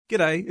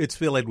G'day, it's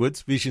Phil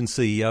Edwards, Vision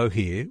CEO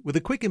here, with a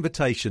quick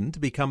invitation to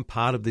become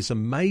part of this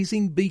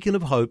amazing beacon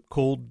of hope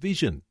called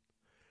Vision.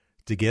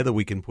 Together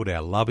we can put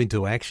our love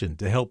into action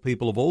to help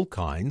people of all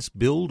kinds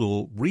build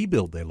or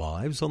rebuild their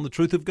lives on the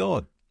truth of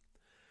God.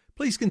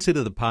 Please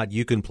consider the part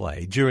you can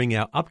play during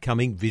our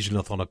upcoming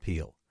Visionathon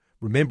appeal,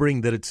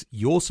 remembering that it's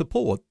your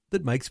support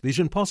that makes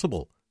Vision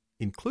possible,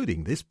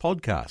 including this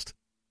podcast.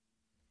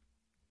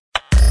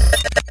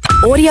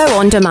 Audio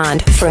on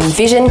demand from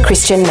Vision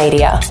Christian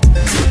Media.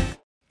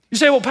 You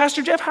say, well,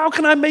 Pastor Jeff, how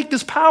can I make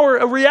this power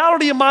a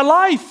reality in my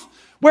life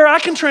where I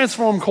can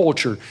transform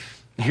culture?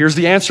 And here's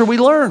the answer we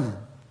learn.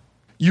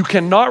 You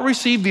cannot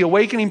receive the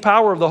awakening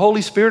power of the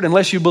Holy Spirit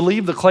unless you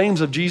believe the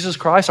claims of Jesus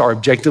Christ are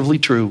objectively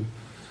true.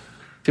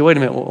 Okay, wait a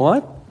minute,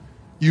 what?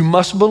 You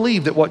must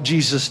believe that what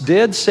Jesus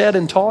did, said,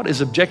 and taught is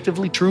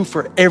objectively true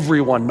for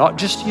everyone, not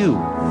just you.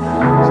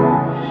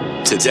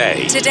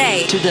 Today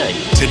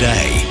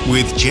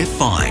with Jeff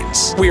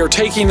Vines. We are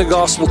taking the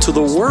gospel to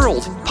the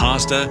world.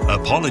 Pastor,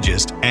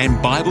 apologist, and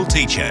Bible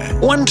teacher.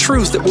 One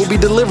truth that will be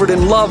delivered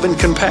in love and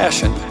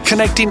compassion,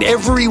 connecting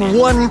every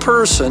one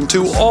person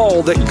to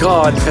all that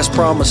God has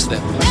promised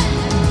them.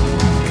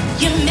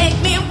 You make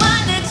me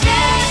wanna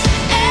dance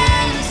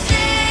and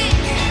sing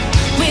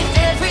with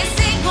every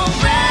single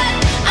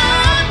breath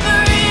I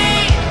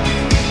breathe.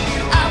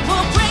 I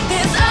will bring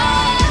this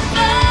offering.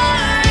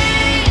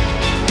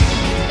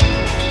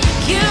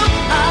 You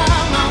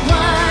are my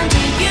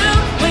wonder, you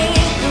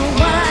bring the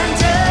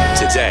wonder.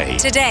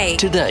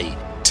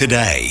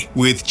 Today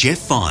with Jeff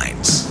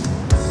Vines.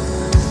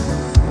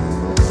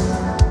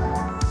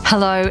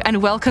 Hello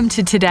and welcome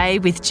to Today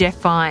with Jeff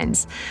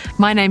Vines.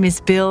 My name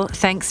is Bill.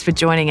 Thanks for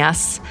joining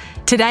us.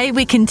 Today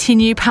we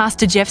continue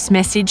Pastor Jeff's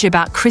message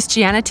about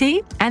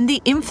Christianity and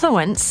the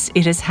influence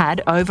it has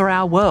had over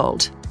our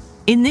world.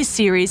 In this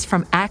series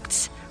from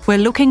Acts, we're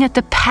looking at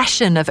the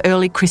passion of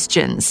early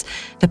Christians,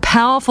 the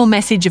powerful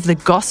message of the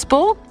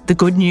gospel, the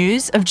good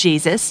news of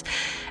Jesus,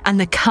 and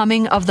the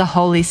coming of the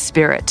Holy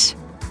Spirit.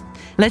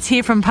 Let's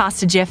hear from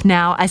Pastor Jeff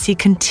now as he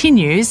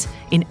continues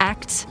in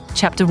Acts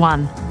chapter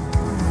 1.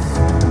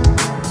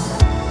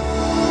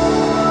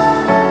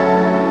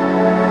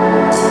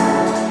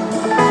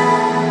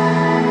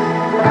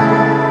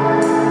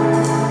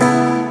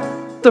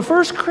 The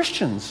first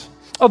Christians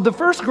of the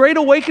first great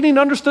awakening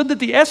understood that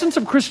the essence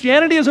of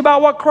Christianity is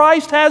about what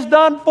Christ has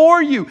done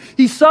for you.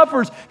 He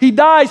suffers, He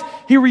dies,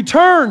 He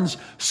returns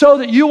so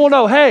that you will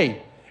know,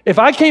 hey, if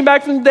I came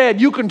back from the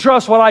dead, you can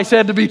trust what I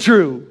said to be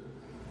true.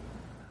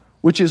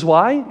 Which is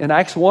why in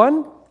Acts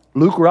 1,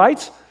 Luke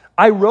writes,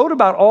 I wrote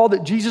about all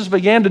that Jesus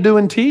began to do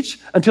and teach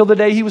until the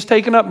day He was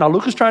taken up. Now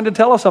Luke is trying to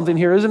tell us something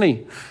here, isn't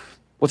he?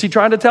 What's he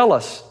trying to tell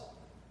us?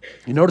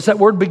 You notice that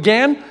word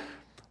began?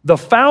 The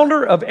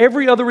founder of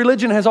every other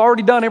religion has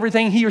already done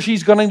everything he or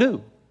she's going to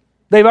do.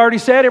 They've already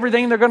said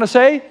everything they're going to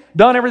say,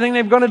 done everything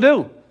they're going to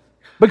do,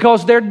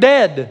 because they're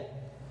dead.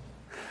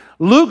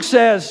 Luke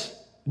says,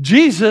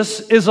 Jesus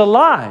is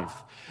alive.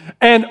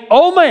 And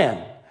oh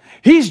man,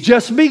 He's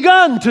just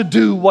begun to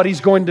do what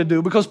He's going to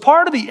do, because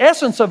part of the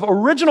essence of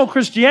original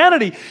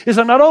Christianity is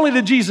that not only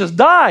did Jesus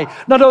die,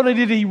 not only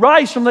did He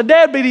rise from the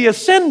dead, but He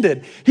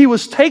ascended. He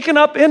was taken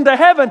up into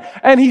heaven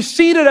and He's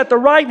seated at the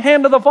right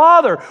hand of the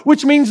Father,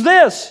 which means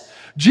this: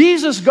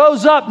 Jesus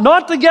goes up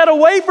not to get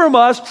away from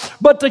us,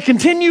 but to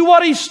continue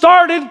what He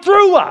started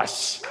through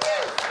us.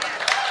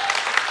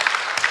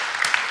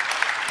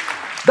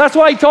 That's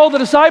why He told the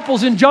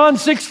disciples in John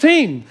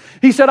 16,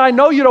 He said, I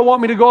know you don't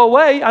want me to go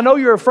away. I know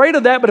you're afraid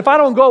of that, but if I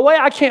don't go away,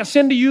 I can't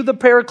send to you the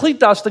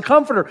Parakletos, the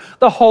Comforter,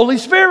 the Holy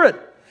Spirit.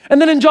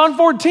 And then in John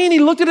 14, He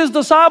looked at His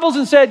disciples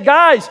and said,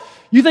 guys,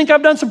 you think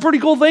I've done some pretty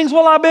cool things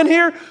while I've been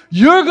here?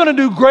 You're going to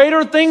do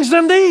greater things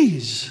than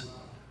these.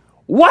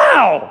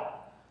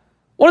 Wow.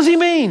 What does He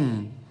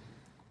mean?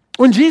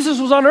 When Jesus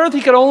was on earth, He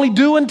could only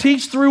do and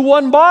teach through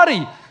one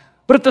body.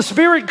 But if the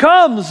Spirit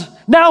comes,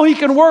 now He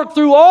can work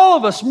through all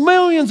of us,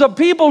 millions of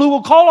people who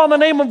will call on the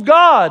name of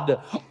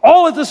God,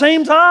 all at the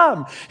same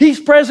time. He's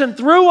present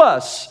through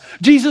us.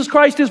 Jesus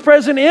Christ is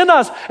present in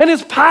us, and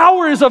His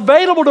power is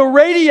available to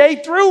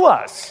radiate through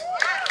us.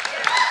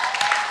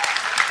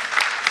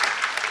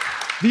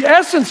 The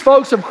essence,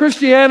 folks, of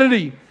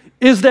Christianity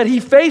is that He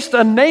faced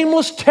a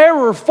nameless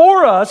terror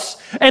for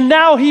us, and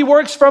now He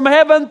works from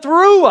heaven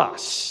through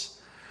us.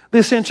 The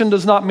ascension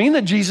does not mean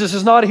that Jesus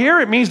is not here.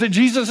 It means that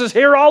Jesus is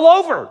here all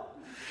over.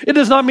 It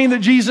does not mean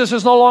that Jesus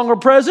is no longer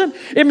present.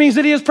 It means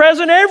that He is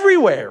present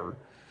everywhere.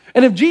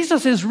 And if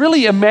Jesus is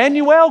really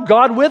Emmanuel,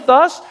 God with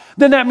us,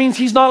 then that means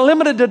He's not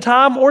limited to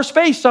time or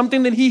space,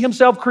 something that He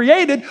Himself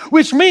created,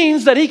 which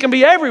means that He can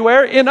be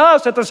everywhere in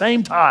us at the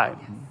same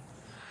time.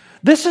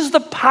 This is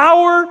the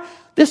power.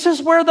 This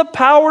is where the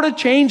power to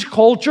change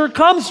culture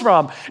comes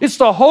from. It's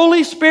the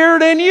Holy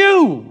Spirit in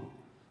you.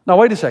 Now,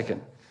 wait a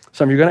second.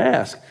 Some of you are going to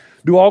ask,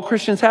 do all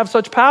Christians have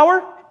such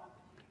power?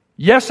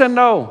 Yes and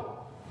no.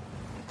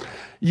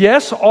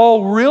 Yes,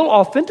 all real,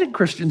 authentic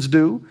Christians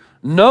do.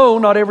 No,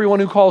 not everyone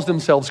who calls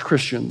themselves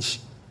Christians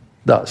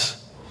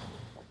does.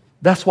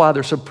 That's why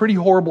there's some pretty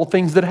horrible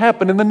things that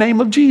happen in the name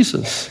of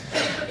Jesus.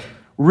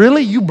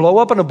 Really? You blow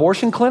up an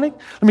abortion clinic?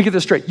 Let me get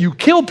this straight. You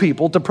kill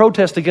people to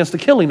protest against the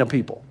killing of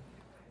people.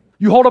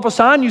 You hold up a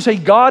sign, you say,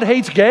 God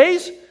hates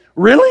gays?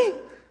 Really?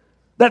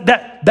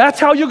 That's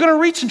how you're going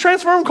to reach and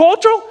transform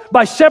culture?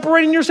 By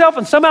separating yourself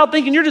and somehow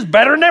thinking you're just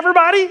better than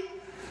everybody?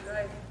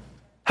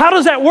 How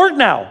does that work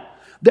now?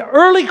 The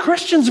early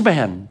Christians,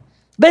 man,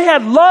 they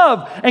had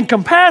love and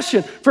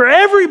compassion for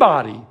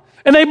everybody.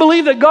 And they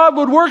believed that God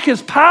would work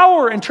his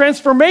power and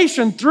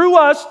transformation through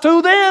us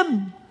to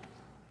them.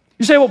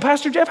 You say, well,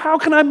 Pastor Jeff, how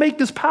can I make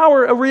this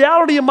power a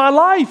reality in my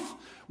life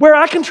where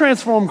I can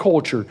transform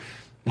culture?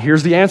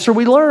 Here's the answer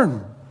we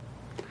learn.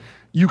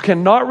 You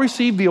cannot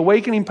receive the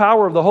awakening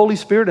power of the Holy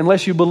Spirit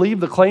unless you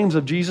believe the claims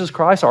of Jesus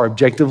Christ are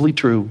objectively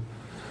true. You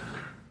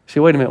say,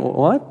 wait a minute,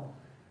 what?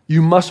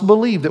 You must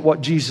believe that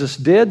what Jesus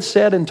did,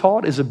 said, and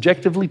taught is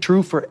objectively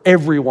true for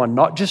everyone,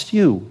 not just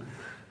you.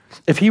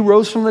 If he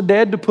rose from the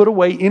dead to put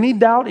away any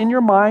doubt in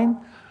your mind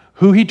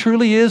who he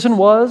truly is and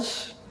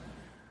was,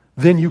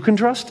 then you can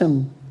trust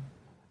him.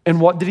 And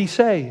what did he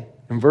say?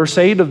 In verse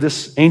 8 of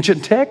this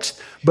ancient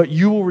text, but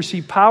you will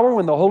receive power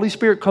when the Holy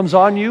Spirit comes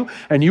on you,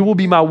 and you will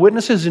be my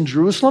witnesses in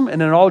Jerusalem and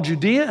in all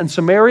Judea and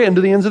Samaria and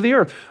to the ends of the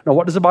earth. Now,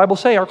 what does the Bible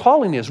say our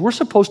calling is? We're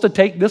supposed to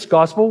take this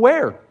gospel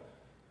where?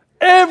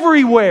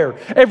 Everywhere.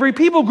 Every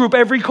people group,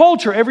 every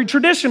culture, every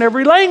tradition,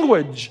 every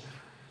language.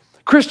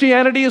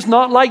 Christianity is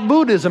not like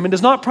Buddhism. It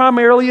is not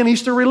primarily an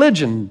Eastern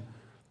religion.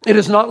 It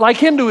is not like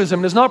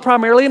Hinduism. It is not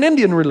primarily an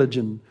Indian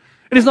religion.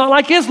 It is not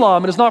like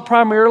Islam. It is not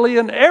primarily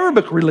an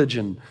Arabic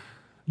religion.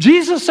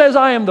 Jesus says,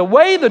 I am the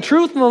way, the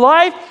truth, and the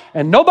life,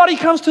 and nobody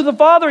comes to the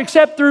Father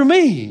except through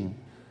me.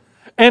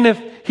 And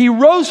if he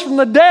rose from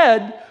the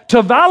dead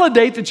to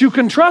validate that you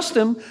can trust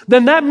him,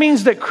 then that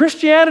means that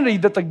Christianity,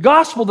 that the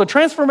gospel, the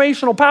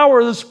transformational power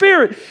of the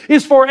Spirit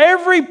is for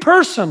every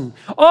person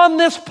on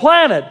this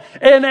planet,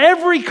 in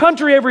every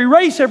country, every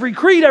race, every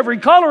creed, every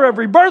color,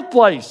 every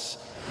birthplace.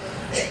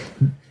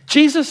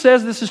 Jesus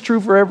says this is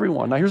true for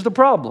everyone. Now here's the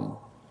problem.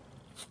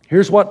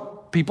 Here's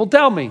what people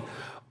tell me.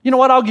 You know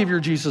what? I'll give your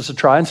Jesus a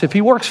try and see if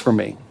he works for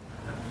me.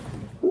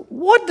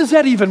 What does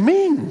that even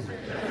mean?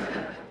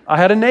 I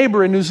had a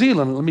neighbor in New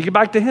Zealand. Let me get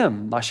back to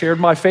him. I shared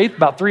my faith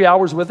about 3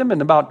 hours with him,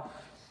 and about,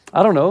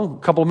 I don't know,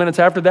 a couple of minutes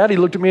after that, he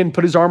looked at me and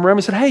put his arm around me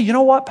and said, hey, you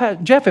know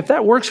what, Jeff, if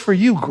that works for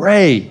you,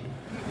 great.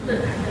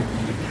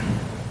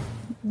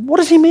 What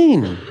does he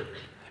mean?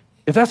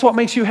 If that's what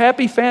makes you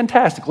happy,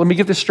 fantastic. Let me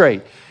get this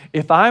straight.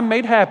 If I'm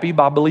made happy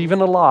by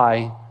believing a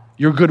lie,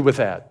 you're good with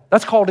that.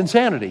 That's called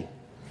insanity.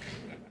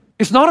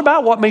 It's not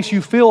about what makes you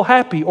feel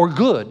happy or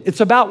good. It's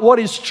about what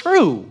is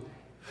true.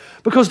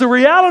 Because the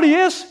reality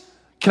is,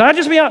 can I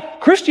just be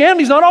honest?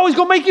 Christianity's not always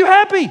going to make you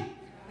happy.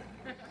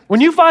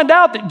 When you find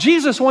out that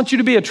Jesus wants you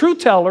to be a truth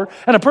teller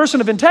and a person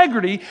of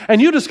integrity,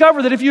 and you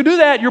discover that if you do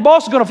that, your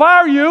boss is going to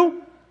fire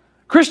you,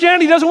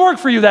 Christianity doesn't work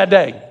for you that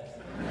day.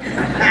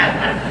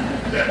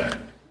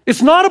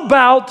 It's not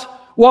about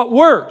what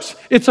works.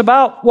 It's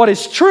about what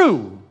is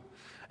true.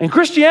 And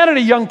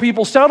Christianity, young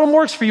people, seldom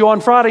works for you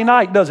on Friday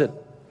night, does it?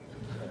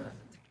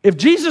 If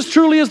Jesus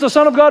truly is the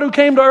Son of God who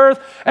came to earth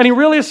and he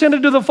really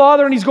ascended to the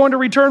Father and he's going to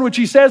return, which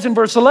he says in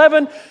verse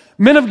 11,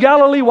 men of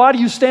Galilee, why do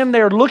you stand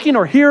there looking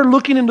or here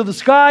looking into the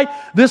sky?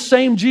 This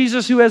same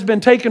Jesus who has been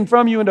taken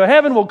from you into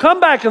heaven will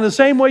come back in the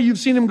same way you've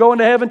seen him go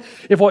into heaven.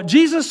 If what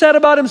Jesus said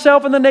about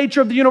himself and the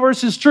nature of the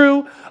universe is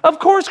true, of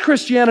course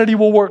Christianity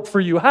will work for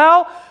you.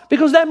 How?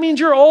 Because that means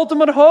your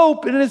ultimate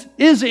hope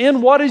is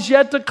in what is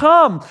yet to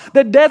come.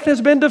 That death has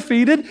been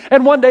defeated,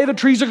 and one day the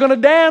trees are going to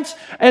dance,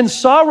 and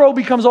sorrow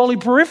becomes only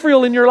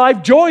peripheral in your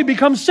life. Joy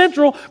becomes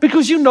central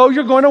because you know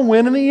you're going to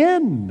win in the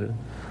end.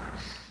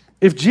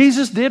 If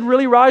Jesus did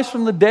really rise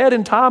from the dead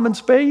in time and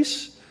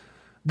space,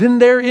 then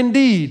there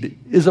indeed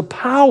is a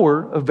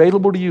power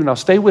available to you. Now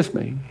stay with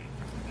me.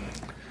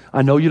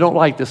 I know you don't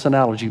like this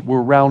analogy.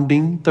 We're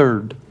rounding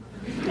third.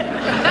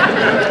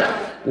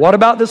 What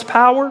about this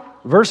power?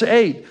 Verse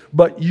 8,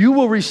 but you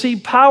will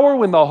receive power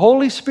when the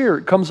Holy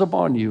Spirit comes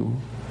upon you.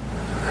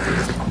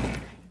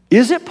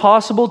 Is it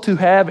possible to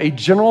have a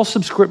general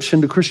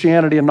subscription to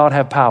Christianity and not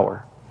have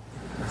power?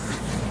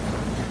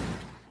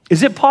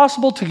 Is it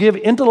possible to give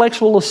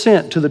intellectual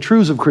assent to the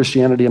truths of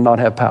Christianity and not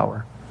have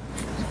power?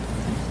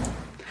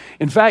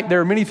 In fact,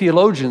 there are many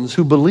theologians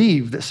who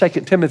believe that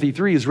 2 Timothy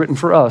 3 is written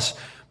for us.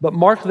 But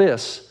mark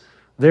this.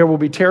 There will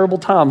be terrible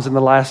times in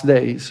the last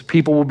days.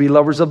 People will be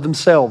lovers of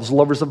themselves,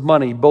 lovers of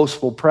money,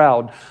 boastful,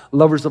 proud,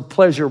 lovers of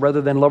pleasure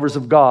rather than lovers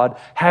of God,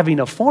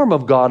 having a form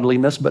of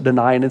godliness but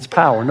denying its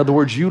power. In other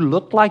words, you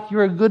look like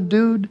you're a good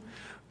dude,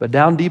 but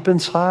down deep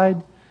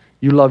inside,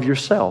 you love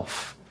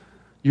yourself.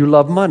 You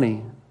love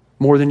money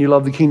more than you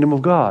love the kingdom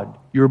of God.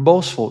 You're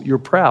boastful. You're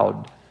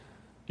proud.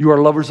 You are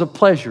lovers of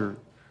pleasure.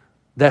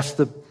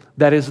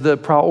 That is the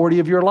priority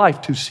of your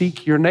life, to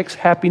seek your next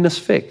happiness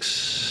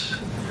fix.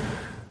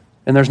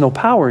 And there's no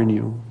power in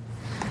you.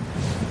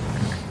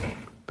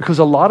 Because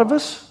a lot of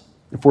us,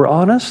 if we're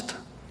honest,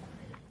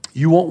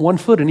 you want one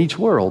foot in each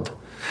world.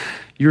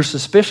 You're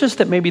suspicious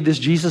that maybe this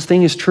Jesus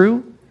thing is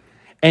true,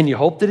 and you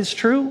hope that it's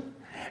true,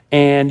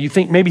 and you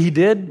think maybe he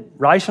did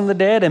rise from the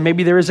dead and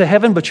maybe there is a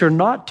heaven, but you're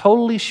not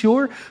totally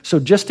sure. So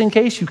just in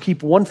case, you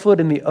keep one foot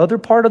in the other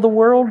part of the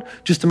world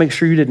just to make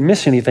sure you didn't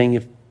miss anything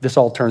if this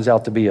all turns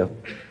out to be a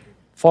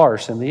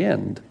farce in the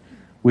end,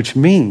 which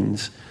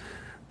means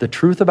the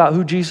truth about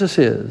who Jesus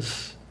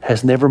is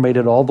has never made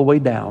it all the way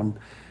down.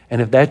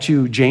 And if that's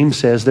you, James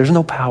says, there's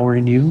no power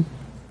in you.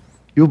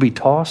 You'll be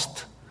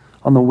tossed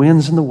on the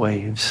winds and the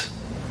waves.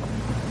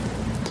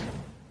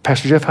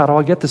 Pastor Jeff, how do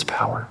I get this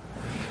power?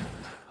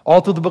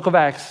 All through the book of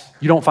Acts,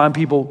 you don't find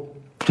people,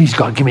 please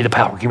God, give me the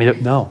power, give me the,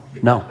 no.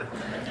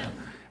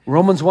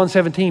 Romans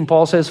 1:17,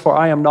 Paul says, for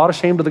I am not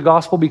ashamed of the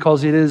gospel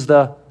because it is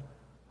the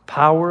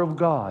power of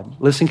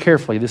God. Listen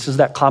carefully. This is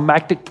that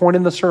climactic point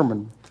in the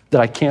sermon that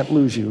I can't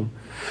lose you.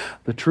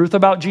 The truth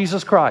about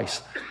Jesus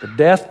Christ, the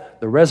death,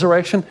 the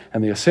resurrection,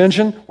 and the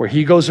ascension, where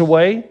he goes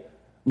away,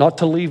 not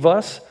to leave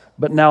us,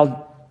 but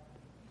now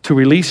to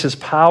release his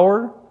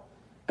power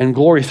and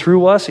glory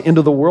through us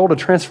into the world to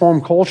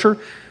transform culture.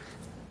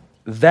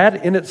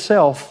 That in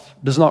itself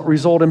does not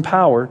result in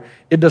power.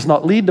 It does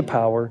not lead to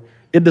power.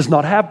 It does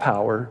not have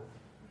power.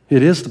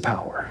 It is the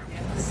power.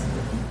 Yes.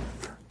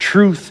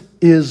 Truth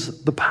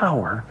is the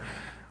power.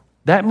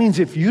 That means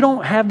if you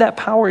don't have that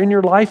power in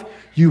your life,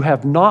 you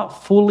have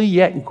not fully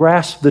yet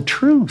grasped the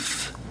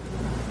truth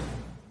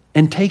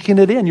and taken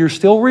it in. You're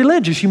still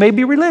religious. You may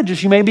be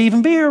religious. You may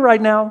even be here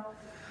right now,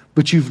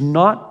 but you've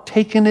not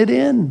taken it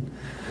in.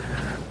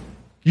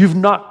 You've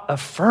not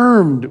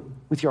affirmed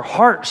with your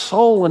heart,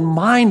 soul, and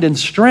mind and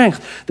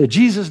strength that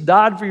Jesus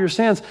died for your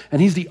sins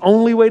and he's the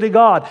only way to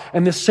God.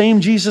 And this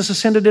same Jesus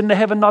ascended into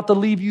heaven not to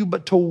leave you,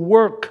 but to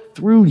work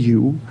through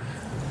you.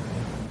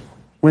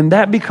 When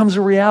that becomes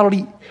a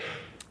reality,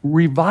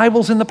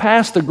 revivals in the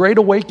past, the great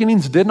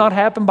awakenings did not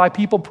happen by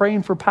people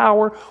praying for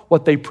power.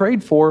 What they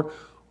prayed for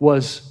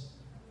was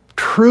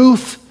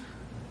truth,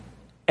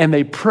 and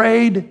they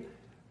prayed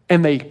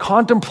and they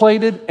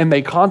contemplated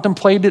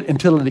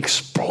until it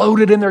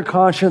exploded in their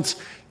conscience,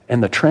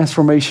 and the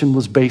transformation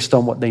was based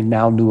on what they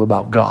now knew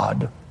about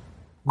God.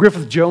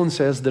 Griffith Jones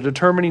says the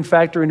determining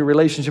factor in your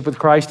relationship with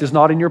Christ is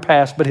not in your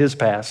past, but his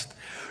past.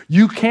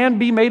 You can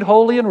be made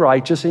holy and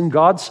righteous in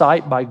God's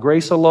sight by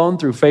grace alone,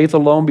 through faith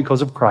alone,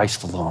 because of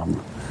Christ alone.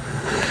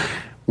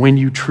 When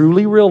you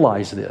truly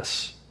realize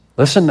this,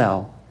 listen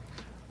now,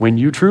 when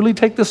you truly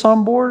take this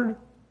on board,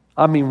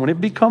 when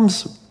it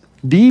becomes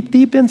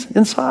deep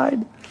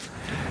inside,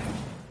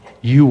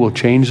 you will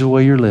change the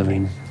way you're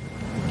living.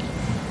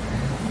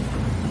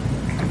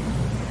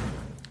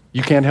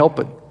 You can't help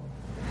it.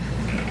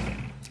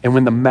 And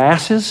when the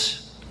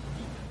masses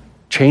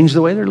change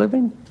the way they're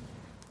living,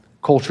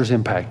 culture's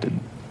impacted.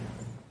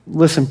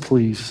 Listen,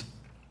 please.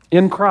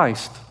 In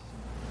Christ,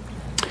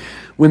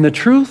 when the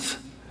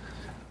truth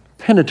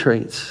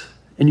penetrates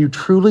and you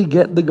truly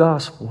get the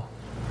gospel,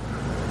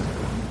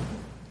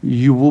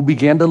 you will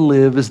begin to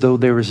live as though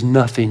there is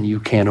nothing you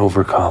can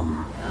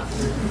overcome.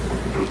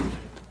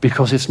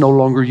 Because it's no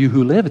longer you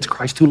who live, it's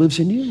Christ who lives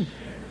in you.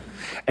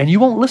 And you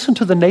won't listen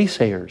to the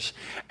naysayers.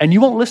 And you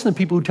won't listen to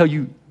people who tell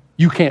you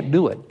you can't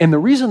do it. And the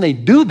reason they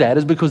do that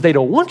is because they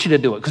don't want you to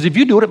do it. Because if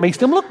you do it, it makes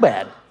them look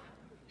bad.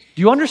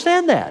 Do you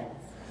understand that?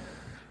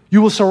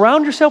 You will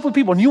surround yourself with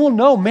people and you will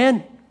know,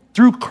 man,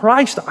 through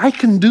Christ, I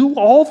can do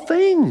all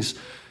things.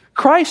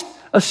 Christ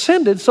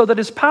ascended so that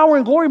his power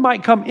and glory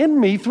might come in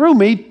me, through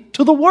me,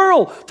 to the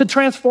world to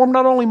transform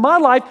not only my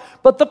life,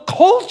 but the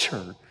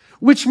culture.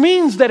 Which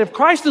means that if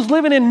Christ is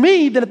living in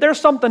me, then if there's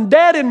something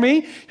dead in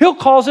me, he'll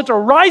cause it to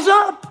rise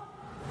up.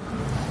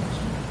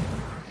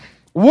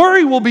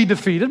 Worry will be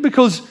defeated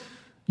because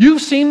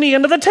you've seen the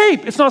end of the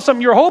tape. It's not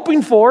something you're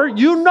hoping for.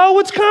 You know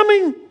it's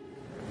coming.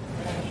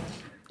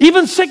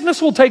 Even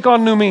sickness will take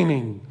on new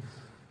meaning.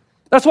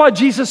 That's why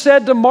Jesus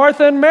said to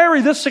Martha and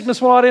Mary, this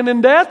sickness will not end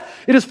in death.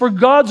 It is for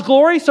God's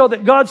glory so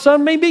that God's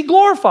Son may be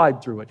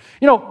glorified through it.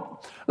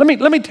 Let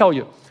me tell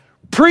you,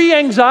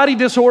 pre-anxiety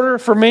disorder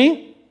for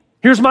me,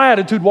 here's my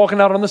attitude walking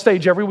out on the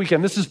stage every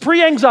weekend. This is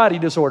pre-anxiety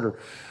disorder.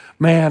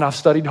 Man, I've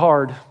studied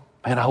hard.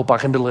 Man, I hope I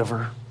can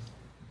deliver.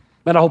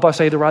 Man, I hope I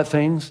say the right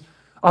things.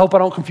 I hope I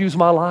don't confuse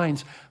my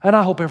lines. And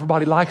I hope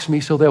everybody likes me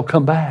so they'll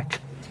come back.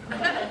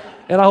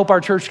 And I hope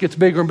our church gets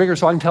bigger and bigger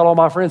so I can tell all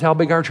my friends how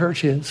big our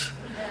church is.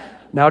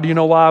 Now, do you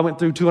know why I went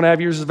through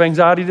 2.5 years of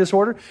anxiety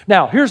disorder?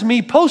 Now, here's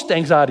me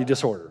post-anxiety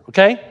disorder,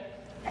 okay?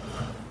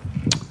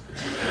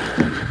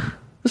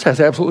 This has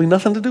absolutely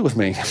nothing to do with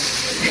me.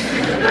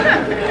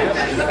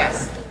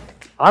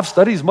 I've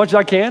studied as much as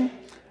I can,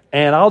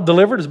 and I'll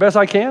deliver it as best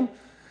I can.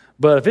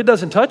 But if it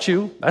doesn't touch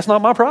you, that's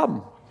not my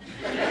problem.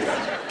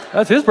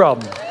 That's his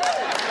problem.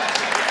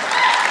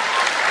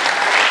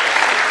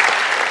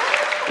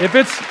 If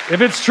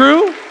it's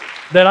true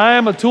that I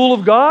am a tool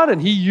of God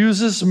and he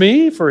uses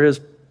me for his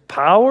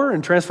power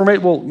and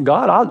transformation, well,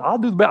 God, I'll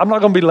do the best. I'm not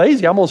going to be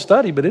lazy. I'm going to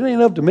study, but it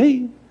ain't up to me.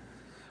 Do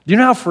you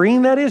know how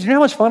freeing that is? Do you know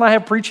how much fun I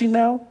have preaching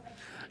now?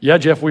 Yeah,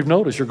 Jeff, we've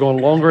noticed you're going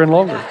longer and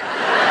longer.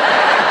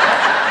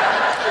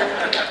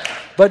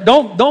 But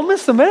don't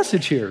miss the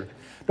message here.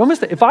 Don't miss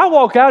that. If I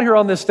walk out here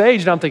on this stage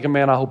and I'm thinking,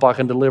 man, I hope I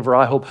can deliver.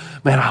 I hope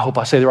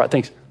I say the right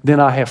things. Then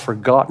I have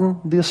forgotten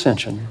the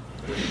ascension.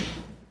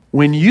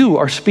 When you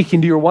are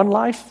speaking to your one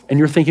life and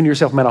you're thinking to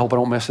yourself, man, I hope I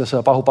don't mess this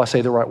up. I hope I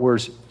say the right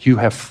words. You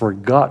have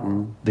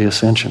forgotten the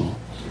ascension.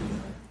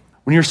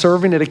 When you're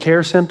serving at a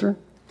care center,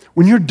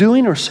 when you're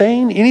doing or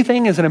saying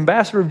anything as an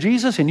ambassador of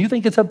Jesus and you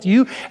think it's up to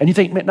you and you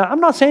think, man, now,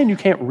 I'm not saying you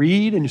can't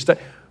read and you study,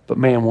 but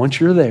man, once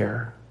you're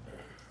there,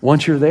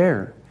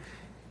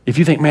 if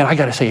you think, man, I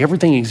got to say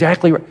everything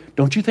exactly right,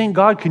 don't you think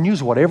God can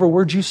use whatever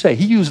words you say?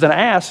 He used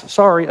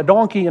a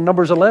donkey in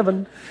Numbers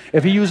 11.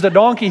 If he used a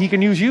donkey, he can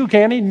use you,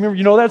 can he?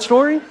 You know that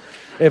story?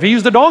 If he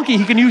used a donkey,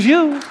 he can use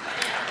you.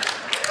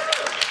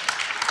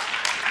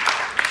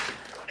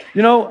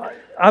 You know,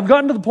 I've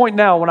gotten to the point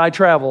now when I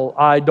travel,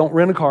 I don't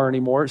rent a car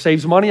anymore. It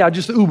saves money. I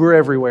just Uber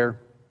everywhere.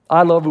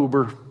 I love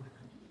Uber.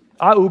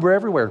 I Uber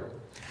everywhere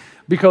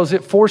because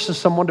it forces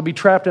someone to be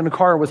trapped in a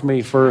car with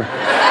me for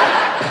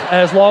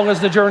as long as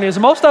the journey is.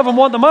 Most of them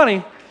want the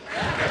money.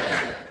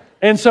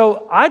 And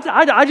so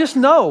I just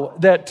know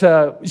that,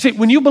 see,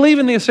 when you believe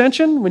in the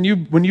ascension, when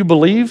you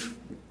believe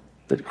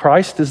that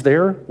Christ is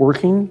there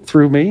working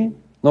through me,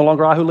 no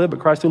longer I who live, but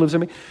Christ who lives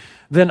in me,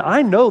 then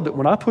I know that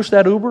when I push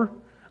that Uber,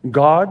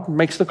 God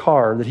makes the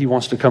car that he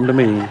wants to come to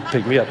me,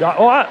 pick me up.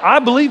 I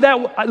believe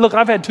that. Look,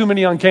 I've had too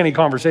many uncanny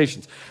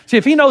conversations. See,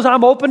 if he knows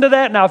I'm open to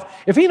that, now,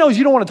 if he knows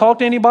you don't want to talk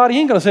to anybody, he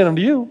ain't going to send them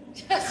to you.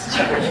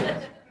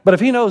 But if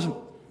he knows,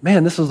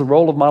 man, this is the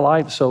role of my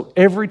life, so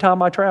every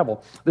time I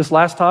travel, this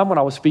last time when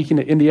I was speaking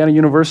at Indiana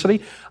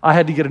University, I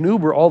had to get an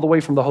Uber all the way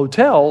from the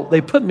hotel.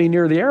 They put me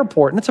near the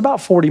airport, and it's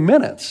about 40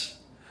 minutes.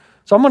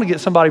 So I'm going to get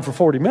somebody for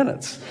 40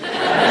 minutes.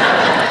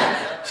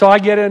 So I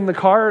get in the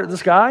car,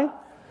 this guy,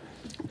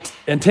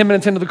 and 10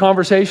 minutes into the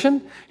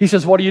conversation, he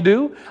says, what do you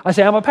do? I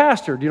say, I'm a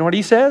pastor. Do you know what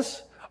he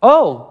says?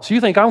 Oh, so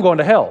you think I'm going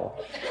to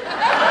hell?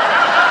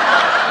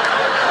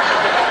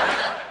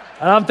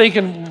 And I'm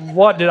thinking,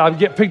 what, did I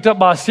get picked up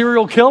by a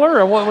serial killer?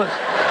 Or what?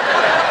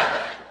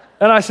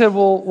 And I said,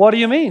 well, what do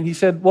you mean? He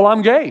said, well,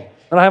 I'm gay,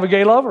 and I have a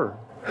gay lover.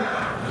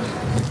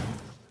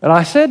 And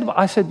I said,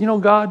 you know,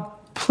 God,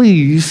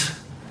 please,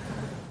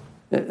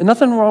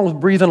 nothing wrong with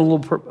breathing a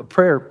little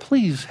prayer.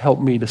 Please help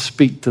me to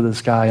speak to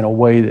this guy in a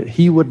way that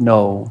he would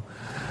know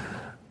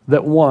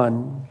that,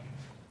 one,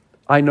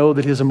 I know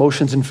that his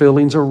emotions and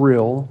feelings are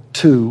real.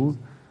 Two,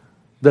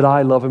 that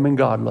I love him and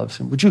God loves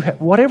him. Would you,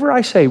 whatever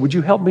I say, would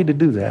you help me to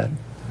do that?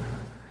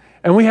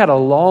 And we had a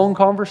long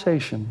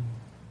conversation,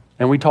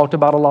 and we talked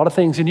about a lot of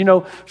things. And you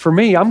know, for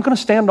me, I'm going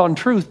to stand on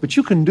truth, but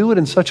you can do it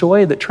in such a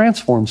way that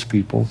transforms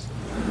people.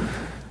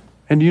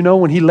 And you know,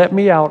 when he let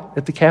me out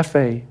at the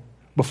cafe,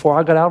 before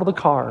I got out of the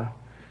car,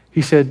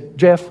 he said,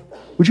 Jeff,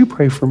 would you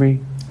pray for me?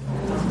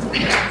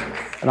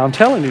 And I'm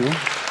telling you,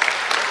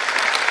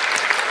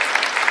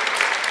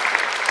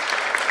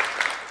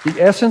 the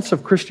essence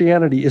of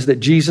Christianity is that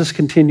Jesus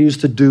continues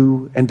to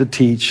do and to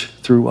teach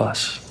through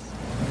us.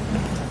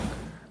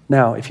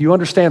 Now, if you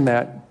understand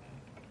that,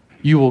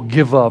 you will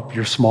give up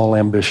your small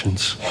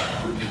ambitions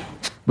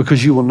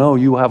because you will know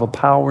you have a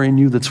power in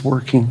you that's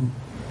working.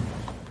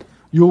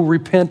 You'll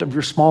repent of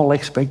your small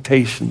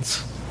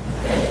expectations.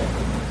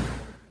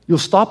 You'll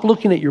stop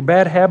looking at your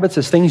bad habits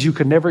as things you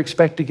could never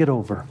expect to get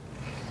over.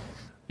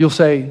 You'll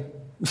say,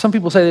 some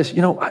people say this,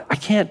 you know, I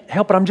can't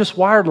help it, I'm just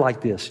wired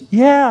like this.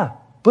 Yeah,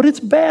 but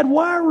it's bad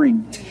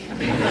wiring.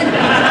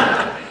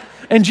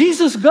 And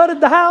Jesus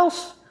gutted the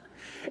house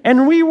and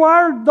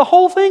rewired the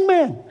whole thing,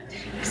 man.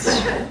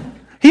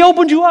 He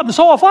opened you up and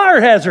saw a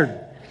fire hazard.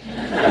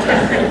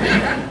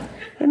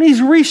 And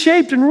he's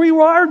reshaped and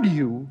rewired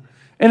you.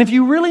 And if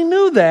you really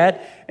knew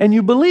that and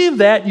you believe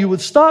that, you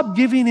would stop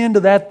giving in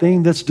to that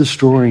thing that's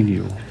destroying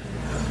you.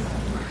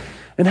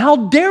 And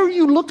how dare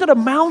you look at a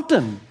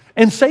mountain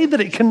and say that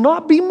it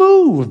cannot be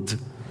moved?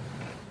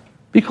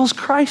 Because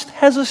Christ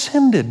has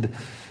ascended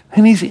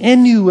and he's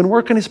in you and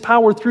working his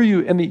power through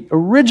you. And the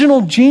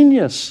original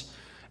genius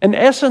and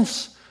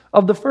essence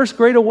of the first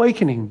great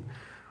awakening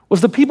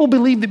was the people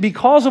believed that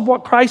because of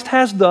what Christ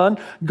has done,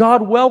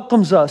 God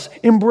welcomes us,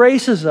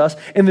 embraces us,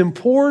 and then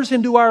pours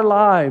into our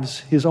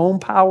lives his own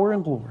power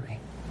and glory.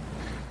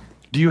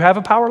 Do you have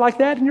a power like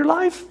that in your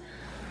life?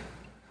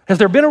 Has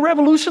there been a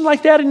revolution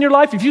like that in your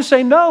life? If you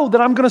say no,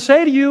 then I'm going to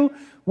say to you,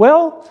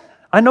 well,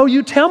 I know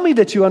you tell me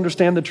that you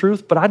understand the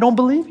truth, but I don't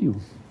believe you.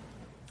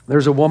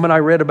 There's a woman I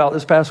read about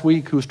this past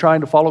week who was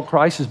trying to follow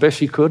Christ as best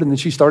she could, and then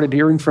she started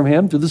hearing from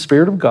him through the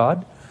Spirit of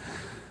God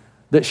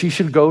that she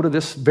should go to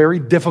this very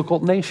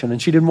difficult nation,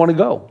 and she didn't want to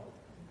go.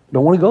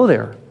 Don't want to go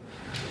there.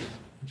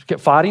 She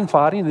kept fighting,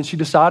 and then she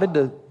decided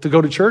to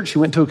go to church. She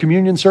went to a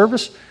communion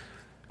service,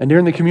 and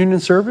during the communion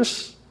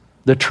service,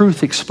 the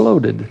truth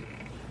exploded.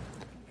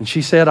 And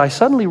she said, I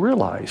suddenly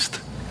realized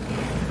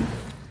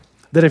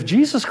that if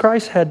Jesus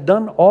Christ had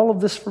done all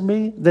of this for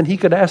me, then he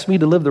could ask me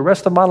to live the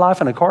rest of my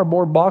life in a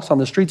cardboard box on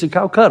the streets of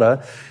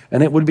Calcutta,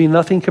 and it would be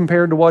nothing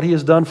compared to what he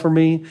has done for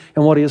me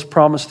and what he has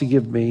promised to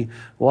give me.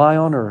 Why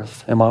on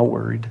earth am I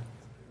worried?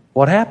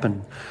 What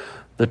happened?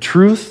 The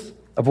truth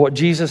of what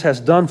Jesus has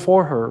done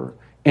for her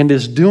and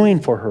is doing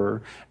for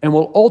her and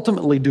will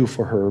ultimately do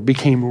for her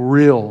became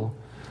real,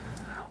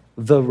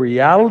 the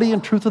reality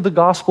and truth of the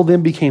gospel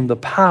then became the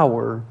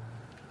power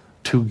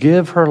to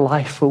give her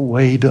life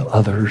away to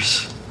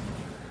others.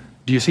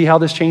 Do you see how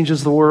this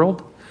changes the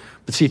world?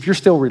 But see, if you're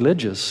still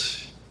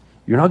religious,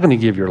 you're not going to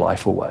give your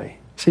life away.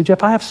 Say,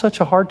 Jeff, I have such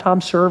a hard time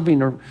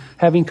serving or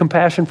having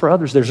compassion for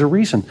others. There's a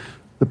reason.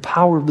 The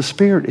power of the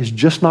Spirit is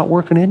just not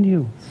working in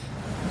you.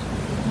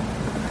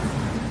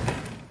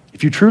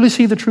 If you truly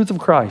see the truth of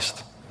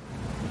Christ,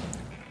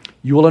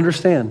 you will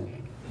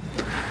understand.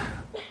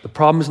 The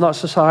problem is not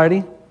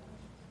society.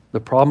 The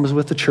problem is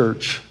with the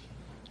church.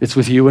 It's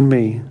with you and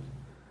me.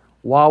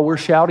 While we're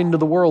shouting to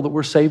the world that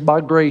we're saved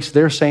by grace,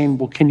 they're saying,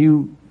 well,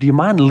 do you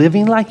mind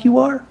living like you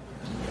are?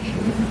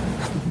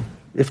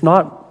 If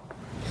not,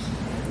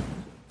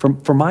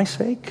 for my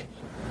sake.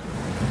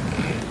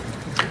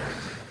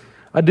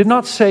 I did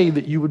not say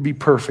that you would be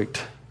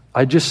perfect.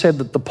 I just said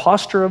that the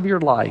posture of your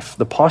life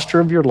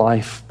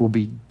will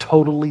be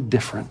totally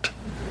different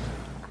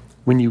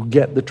when you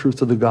get the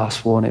truth of the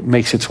gospel and it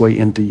makes its way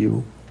into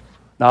you.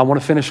 Now, I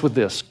want to finish with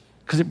this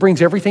because it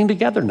brings everything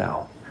together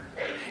now.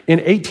 In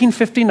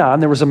 1859,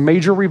 there was a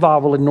major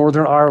revival in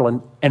Northern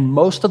Ireland, and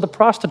most of the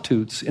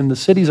prostitutes in the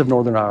cities of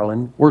Northern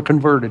Ireland were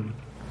converted.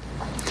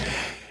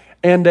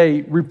 And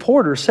a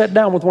reporter sat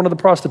down with one of the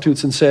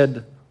prostitutes and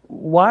said,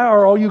 why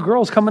are all you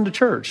girls coming to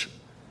church?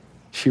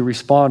 She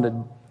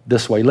responded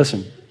this way,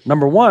 listen,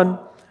 number one,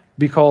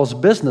 because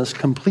business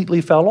completely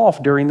fell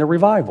off during the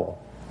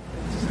revival.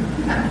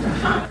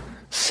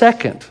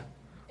 Second,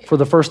 for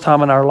the first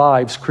time in our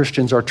lives,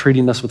 Christians are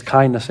treating us with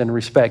kindness and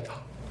respect.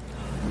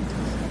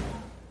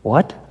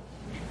 What?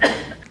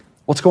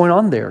 What's going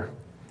on there?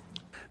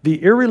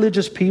 The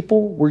irreligious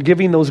people were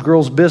giving those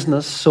girls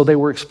business, so they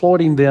were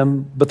exploiting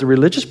them, but the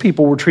religious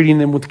people were treating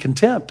them with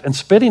contempt and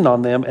spitting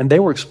on them, and they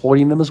were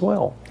exploiting them as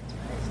well.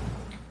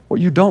 What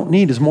you don't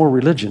need is more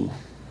religion.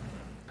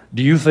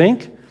 Do you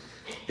think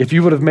if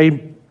you would have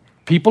made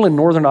people in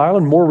Northern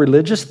Ireland more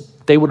religious,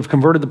 they would have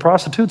converted the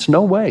prostitutes?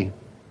 No way.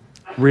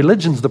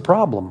 Religion's the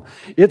problem.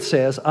 It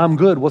says, I'm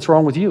good, what's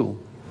wrong with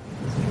you?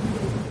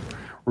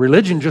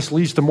 Religion just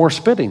leads to more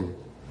spitting.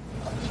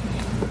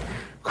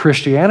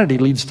 Christianity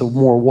leads to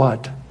more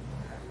what?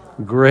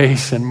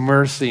 Grace and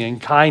mercy and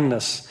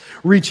kindness.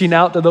 Reaching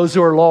out to those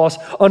who are lost,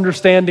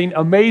 understanding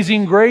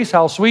amazing grace,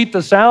 how sweet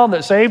the sound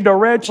that saved a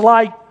wretch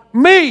like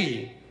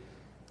me.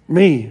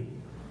 Me.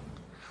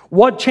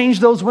 What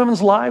changed those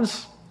women's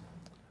lives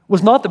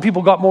was not that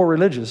people got more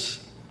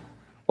religious.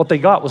 What they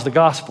got was the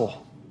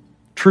gospel,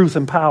 truth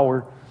and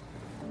power.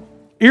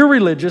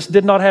 Irreligious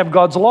did not have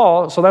God's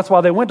law, so that's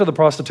why they went to the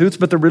prostitutes,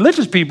 but the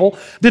religious people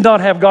did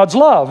not have God's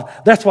love.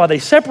 That's why they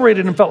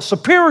separated and felt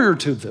superior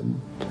to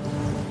them.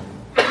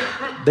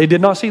 They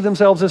did not see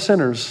themselves as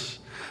sinners,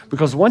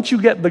 because once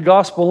you get the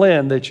gospel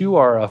in that you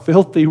are a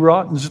filthy,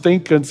 rotten,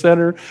 stinking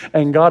sinner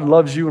and God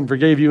loves you and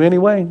forgave you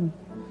anyway,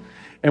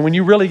 and when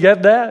you really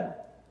get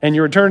that and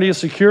your eternity is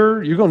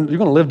secure, you're going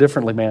to live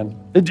differently, man.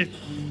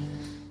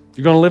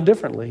 You're going to live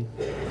differently.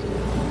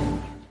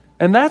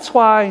 And that's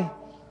why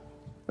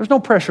there's no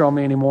pressure on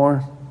me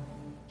anymore.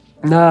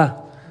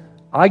 Nah,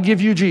 I give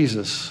you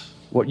Jesus.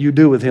 What you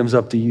do with him's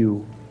up to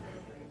you.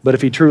 But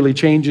if he truly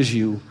changes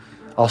you,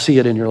 I'll see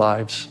it in your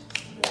lives.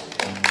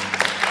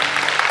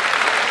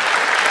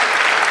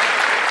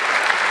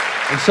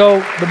 And so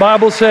the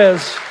Bible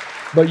says,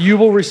 but you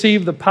will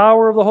receive the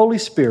power of the Holy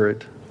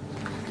Spirit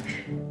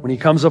when he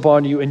comes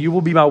upon you, and you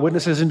will be my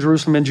witnesses in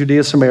Jerusalem and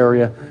Judea,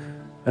 Samaria,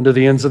 and to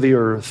the ends of the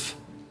earth.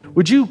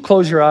 Would you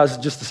close your eyes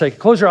just a second?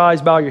 Close your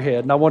eyes, bow your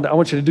head, and I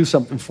want you to do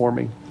something for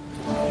me.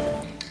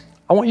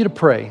 I want you to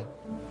pray.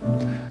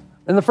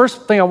 And the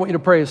first thing I want you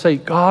to pray is say,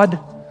 God,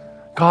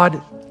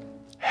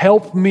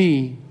 help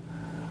me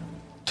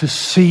to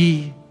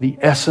see the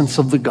essence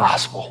of the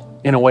gospel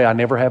in a way I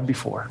never have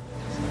before.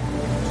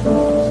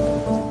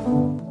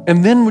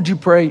 And then would you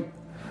pray,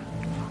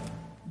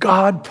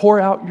 God, pour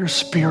out your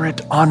Spirit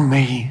on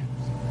me.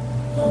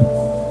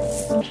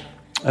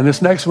 And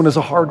this next one is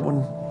a hard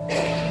one.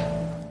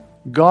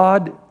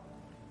 God,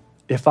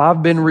 if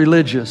I've been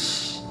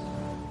religious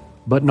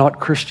but not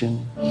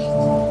Christian,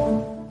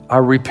 I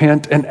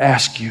repent and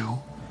ask you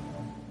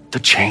to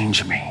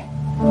change me.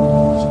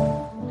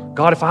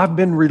 God, if I've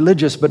been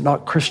religious but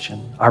not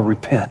Christian, I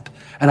repent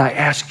and I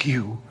ask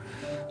you,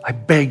 I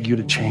beg you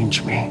to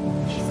change me.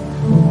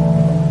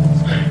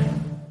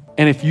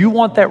 And if you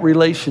want that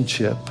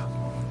relationship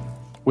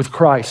with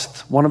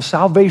Christ, one of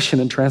salvation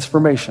and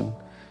transformation,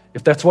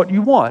 if that's what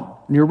you want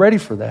and you're ready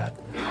for that,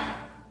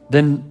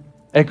 then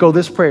echo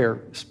this prayer.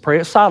 Pray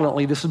it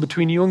silently. This is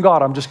between you and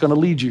God. I'm just going to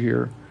lead you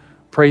here.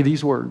 Pray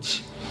these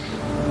words.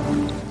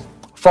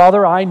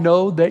 Father, I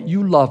know that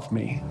you love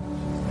me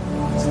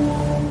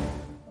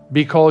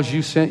because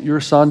you sent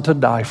your Son to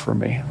die for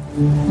me.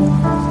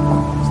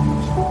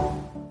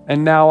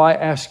 And now I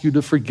ask you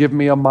to forgive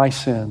me of my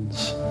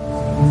sins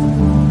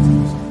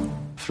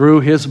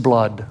through his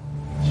blood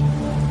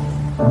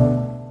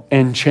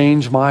and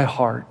change my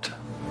heart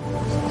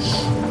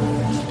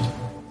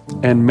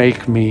and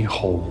make me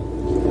whole.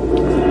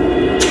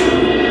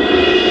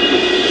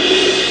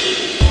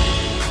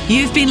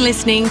 You've been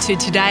listening to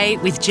Today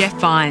with Jeff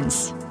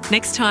Vines.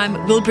 Next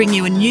time, we'll bring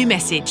you a new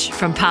message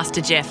from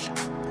Pastor Jeff.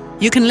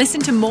 You can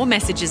listen to more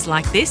messages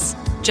like this.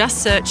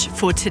 Just search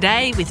for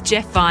Today with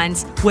Jeff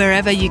Vines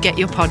wherever you get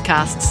your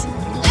podcasts.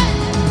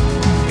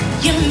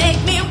 You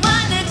make me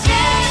wanna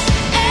dance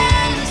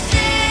and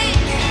sing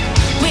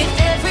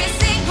with every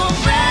single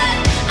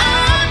breath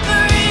I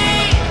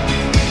breathe.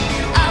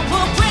 I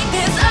will bring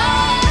this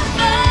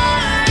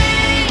offering.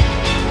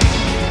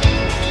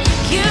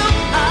 You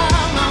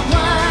are my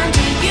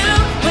wonder. You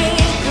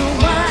bring the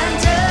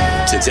wonder.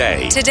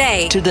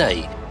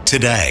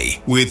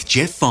 Today with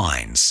Jeff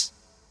Vines.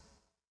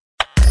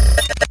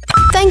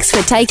 Thanks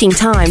for taking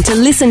time to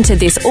listen to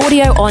this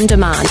audio on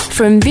demand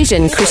from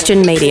Vision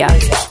Christian Media.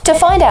 To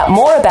find out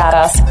more about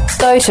us,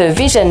 go to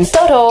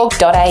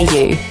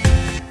vision.org.au.